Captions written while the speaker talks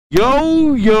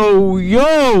Yo,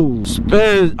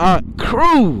 Spaz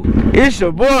crew. It's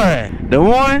your boy, the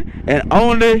one and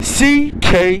only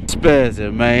CK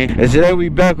Spazzer, man. And today we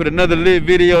back with another lit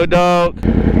video, dog.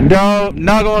 Dog,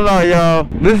 not gonna lie, y'all.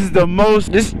 This is the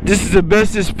most, this is the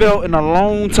best it's felt in a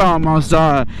long time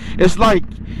outside. It's like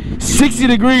 60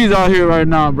 degrees out here right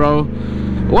now, bro.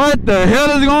 What the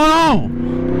hell is going on?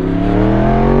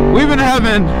 We've been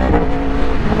having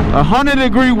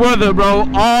 100-degree weather, bro,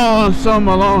 all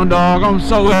summer long, dog. I'm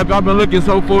so happy. I've been looking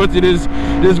so forward to this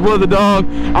weather, dog.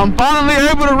 I'm finally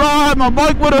able to ride my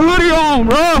bike with a hoodie on,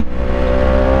 bro.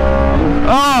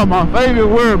 Oh, my favorite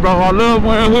word, bro. I love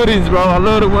wearing hoodies, bro. I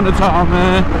love the winter time,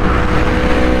 man.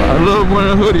 I love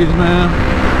wearing hoodies, man.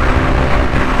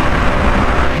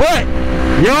 But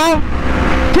y'all,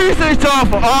 appreciate y'all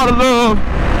for all the love,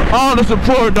 all the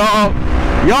support, dog.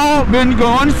 Y'all been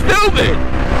going stupid.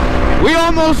 We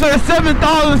almost at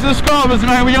 7,000 subscribers,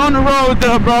 man. We on the road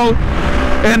there, bro.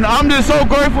 And I'm just so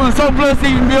grateful and so blessed to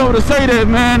even be able to say that,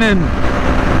 man. And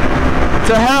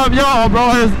to have y'all,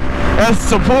 bro, as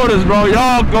supporters, bro.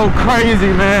 Y'all go crazy,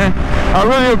 man. I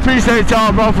really appreciate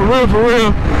y'all, bro. For real, for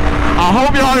real. I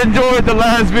hope y'all enjoyed the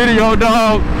last video,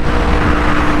 dog.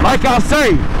 Like I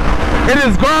say, it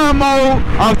is grind mode.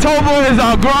 October is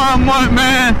our grind month,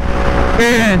 man.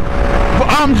 And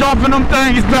I'm dropping them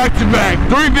things back to back.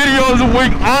 3 videos a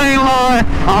week. I ain't lying.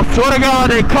 I swear to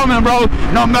God, they coming, bro.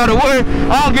 No matter what,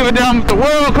 I don't give a damn if the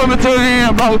world coming to the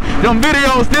end, bro. Them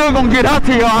videos still gonna get out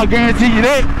to y'all. I guarantee you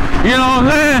that. You know what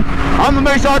I'm saying? I'm gonna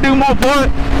make sure I do my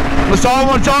part. So I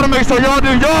want y'all to make sure y'all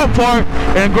do your part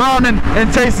and grinding and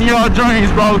chasing y'all dreams,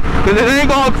 bro. Cause it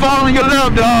ain't gonna fall on your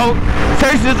lap, dog.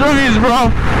 Chase your dreams, bro.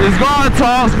 It's grind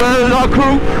time, man. It's our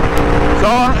crew. So,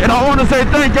 and I want to say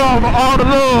thank y'all for all the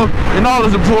love and all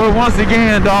the support once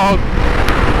again, dog.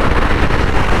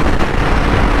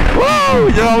 Woo!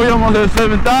 Y'all, we almost at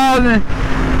 7,000.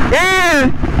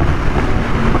 And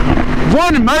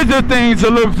one major thing to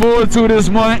look forward to this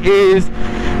month is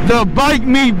the bike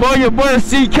meet, boy. Your boy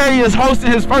CK is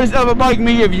hosting his first ever bike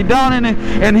meet. If you're down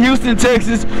in Houston,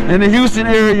 Texas, in the Houston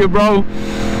area, bro,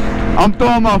 I'm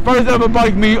throwing my first ever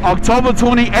bike meet October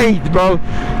 28th, bro.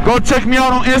 Go check me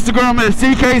out on Instagram at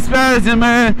CK Spazzer,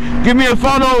 man. Give me a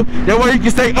follow. That way you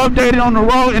can stay updated on the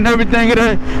road and everything of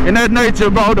that nature,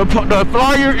 bro. The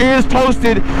flyer is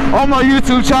posted on my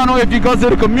YouTube channel if you go to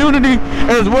the community,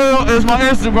 as well as my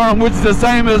Instagram, which is the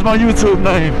same as my YouTube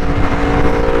name.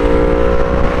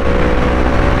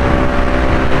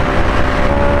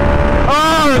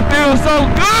 Oh, it feels so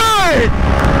good.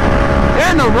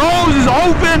 And the roads is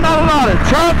open, not a lot of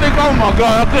traffic. Oh my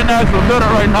God, I couldn't ask for better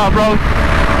right now, bro.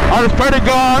 I just pray to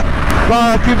God,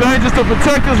 keep the angels to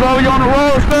protect us while we on the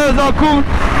road. Spaz are cool.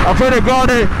 I pray to God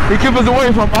that He keep us away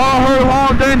from all hurt,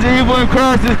 harm, danger, evil, and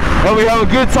crashes, and we have a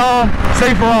good time,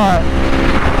 safe ride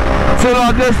till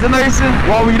our destination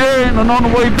while we there and on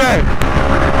the way back.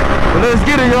 But let's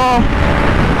get it, y'all.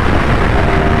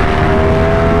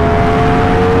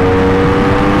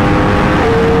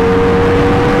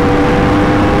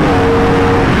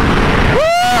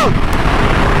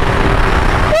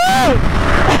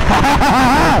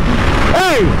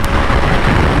 Hey!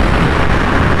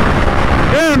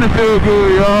 Damn, it feel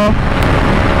good, y'all.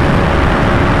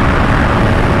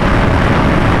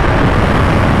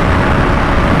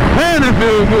 Man, it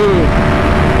feel good.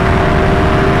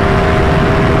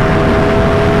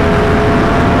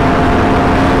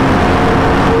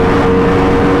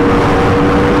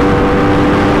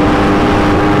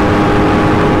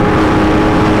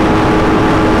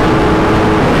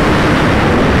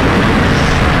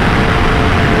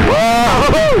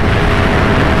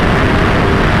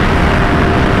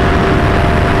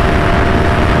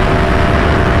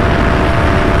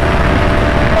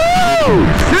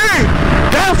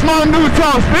 My new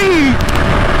top speed.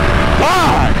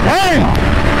 God damn.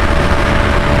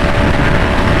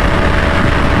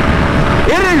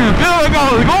 It didn't even feel like I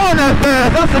was going that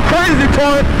fast. That's the crazy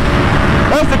part.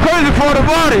 That's the crazy part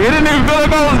about it. It didn't even feel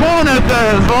like I was going that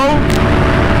fast, bro.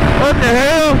 What the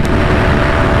hell?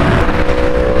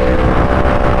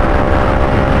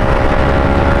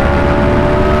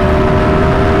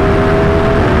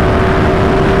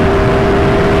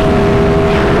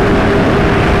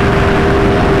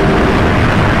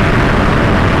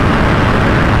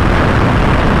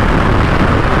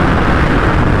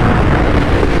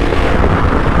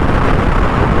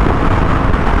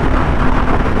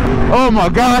 Oh my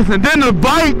gosh, and then the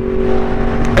bike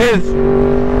is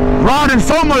riding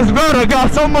so much better,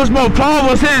 got so much more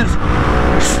power since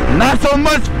not so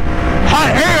much hot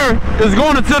air is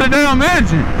going into the damn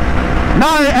engine.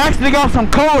 Now it actually got some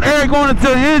cold air going into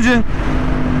the engine,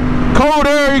 cold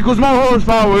air equals more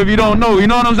horsepower if you don't know, you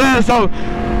know what I'm saying? So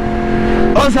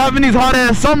us having these hot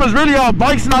ass summers, really our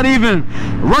bike's not even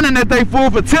running at their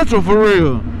full potential for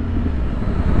real.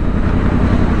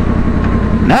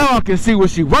 Now I can see what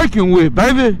she working with,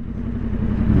 baby.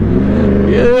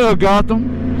 Yeah,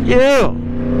 Gotham. Yeah.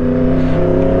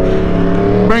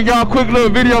 Bring y'all a quick little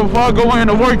video before I go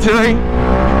into work today.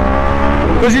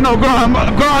 Cause you know grind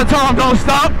time don't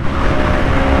stop.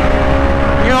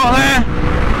 You know what I'm saying?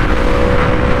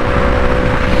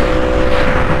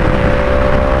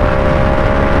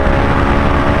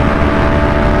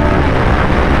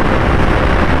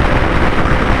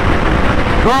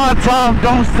 Grind time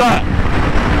don't stop.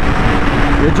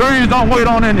 Your dreams don't wait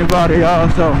on anybody, y'all,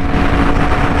 so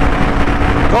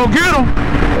go get them.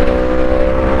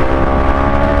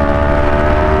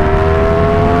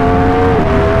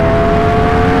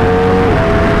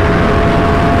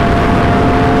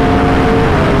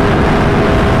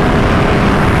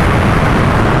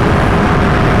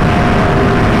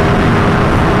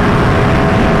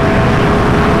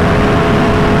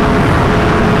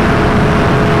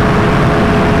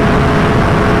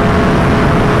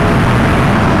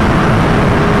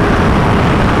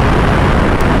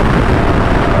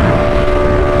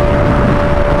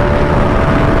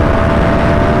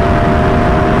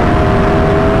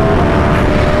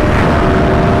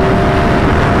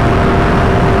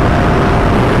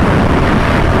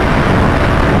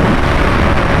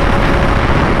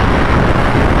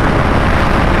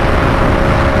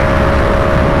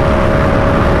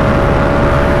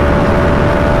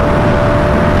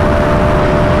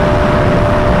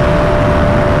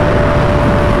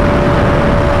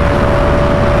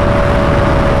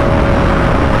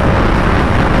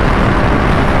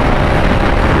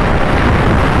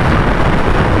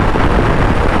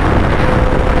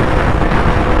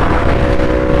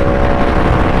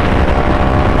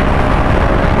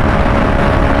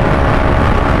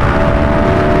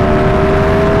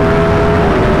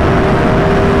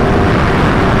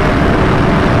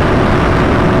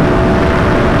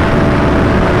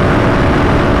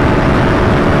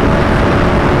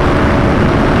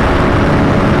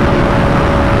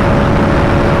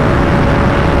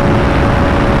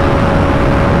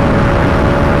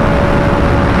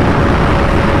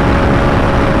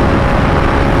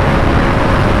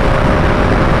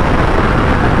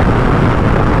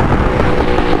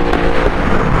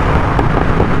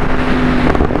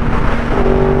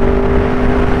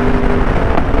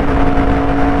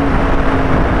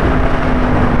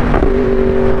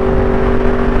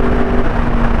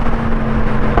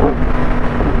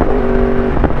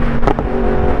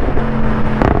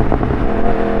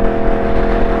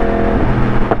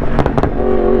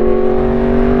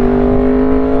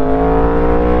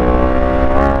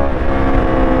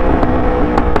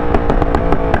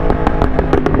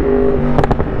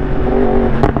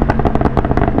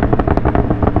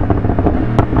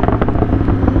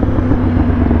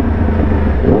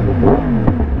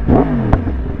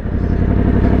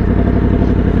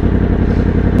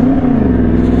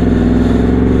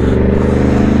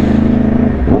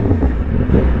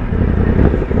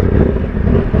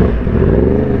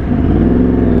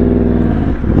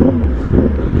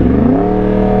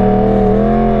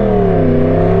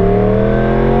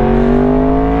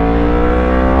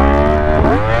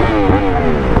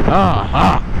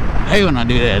 I hate when I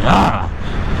do that.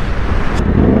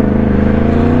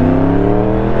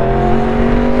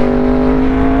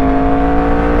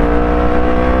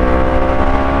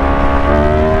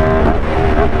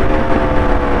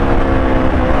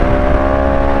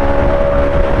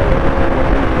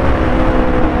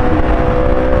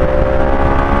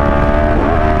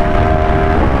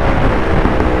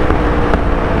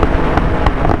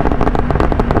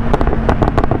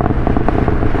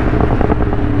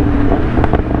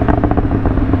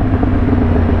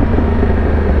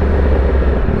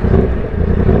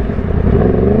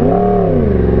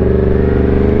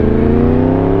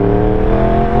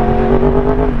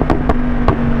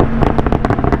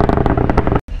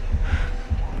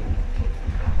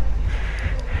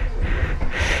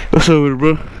 What's up with it,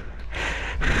 bro?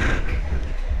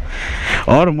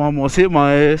 Autumn almost hit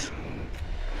my ass.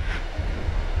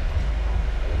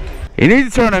 You need to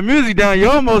turn that music down.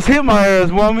 You almost hit my ass,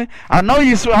 woman. I know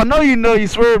you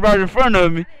swerved right in front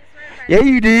of me. Yeah,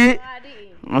 you did. No, I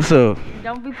didn't. What's up?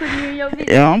 Don't be putting me in your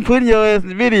video. Yeah, I'm putting your ass in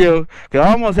the video because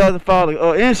I almost had to file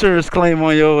an insurance claim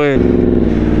on your ass.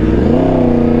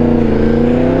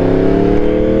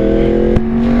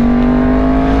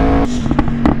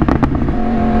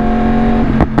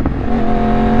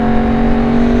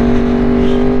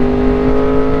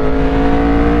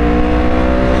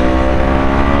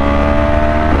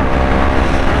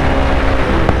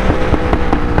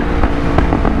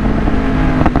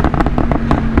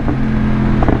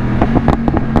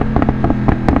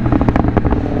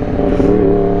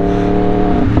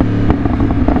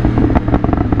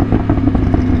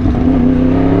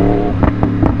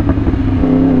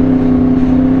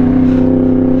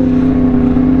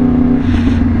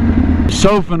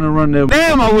 So finna run there.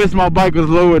 Damn, I wish my bike was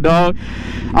lower, dog.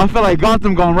 I feel like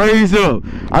Gotham gonna raise up.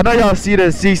 I know y'all see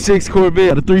that C6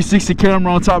 Corvette, the 360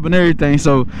 camera on top and everything,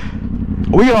 so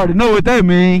we already know what that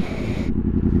mean.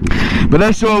 But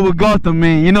let's show them what Gotham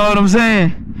mean, you know what I'm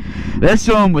saying? Let's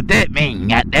show them what that mean,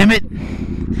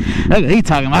 goddammit. Look what he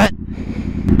talking about.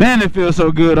 Man, it feels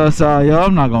so good outside, y'all.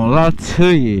 I'm not gonna lie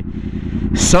to you.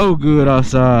 So good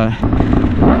outside.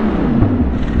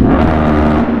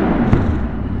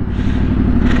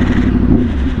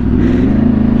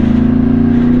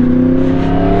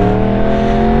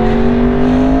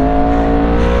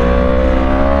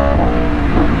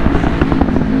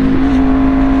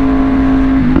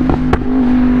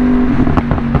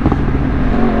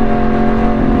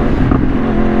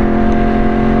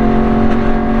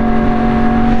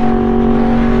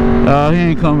 He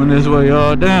ain't coming this way,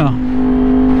 y'all. Damn.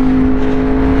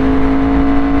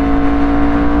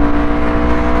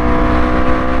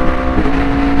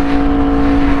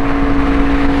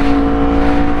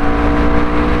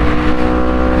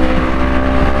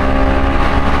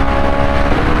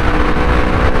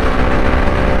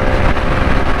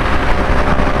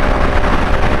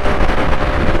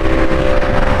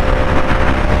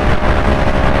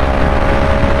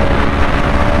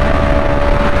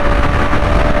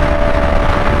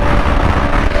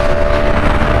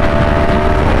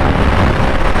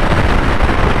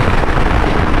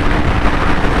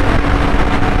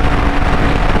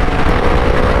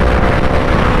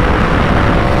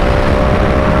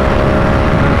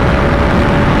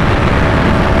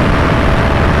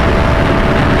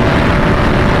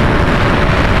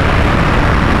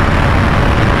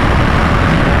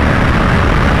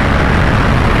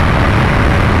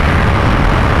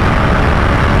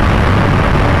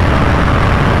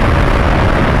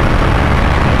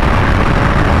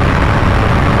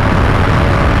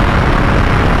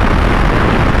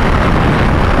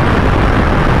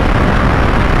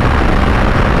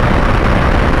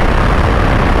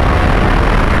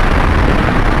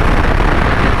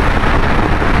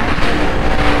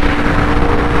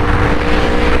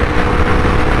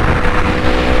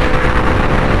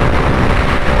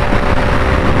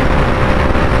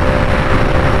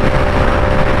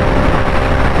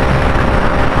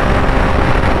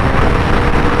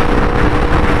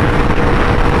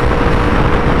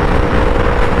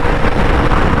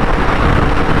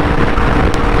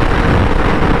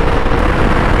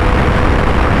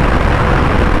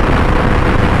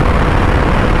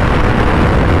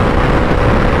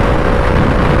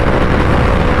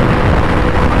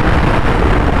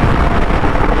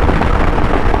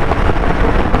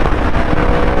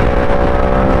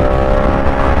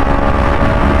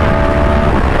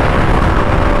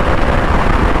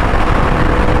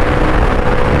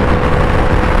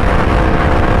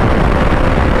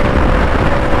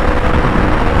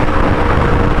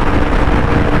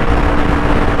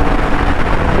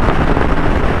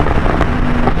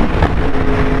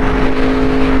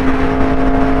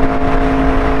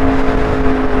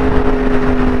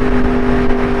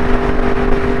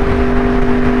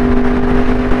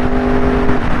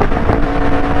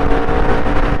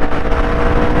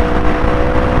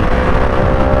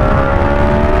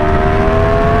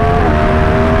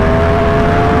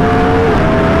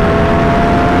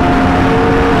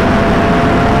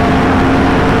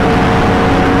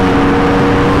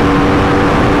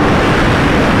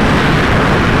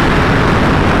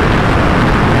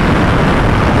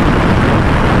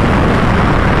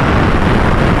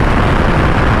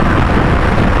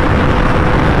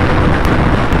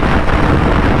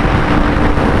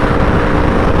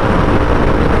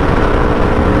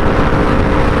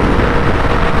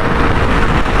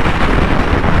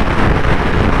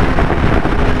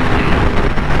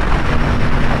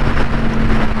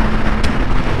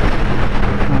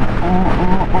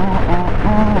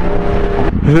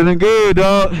 Feeling good,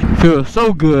 dog. Feels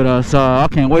so good outside. I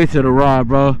can't wait till the ride,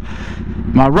 bro.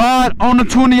 My ride on the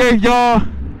 28th, y'all.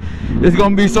 It's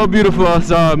gonna be so beautiful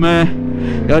outside,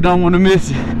 man. Y'all don't want to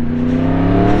miss it.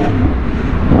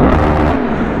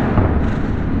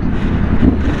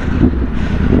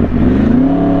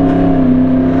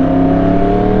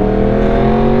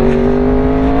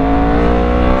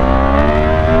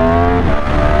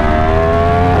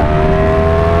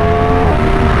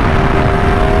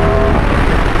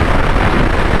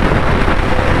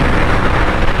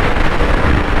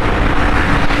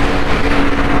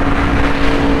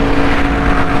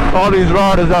 All these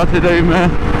riders out today, man.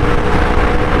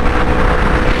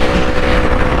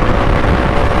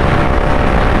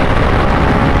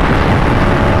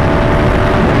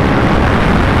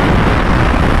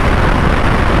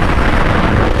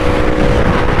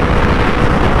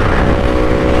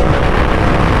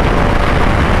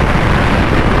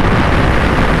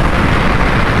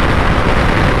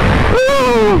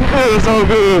 so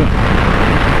good.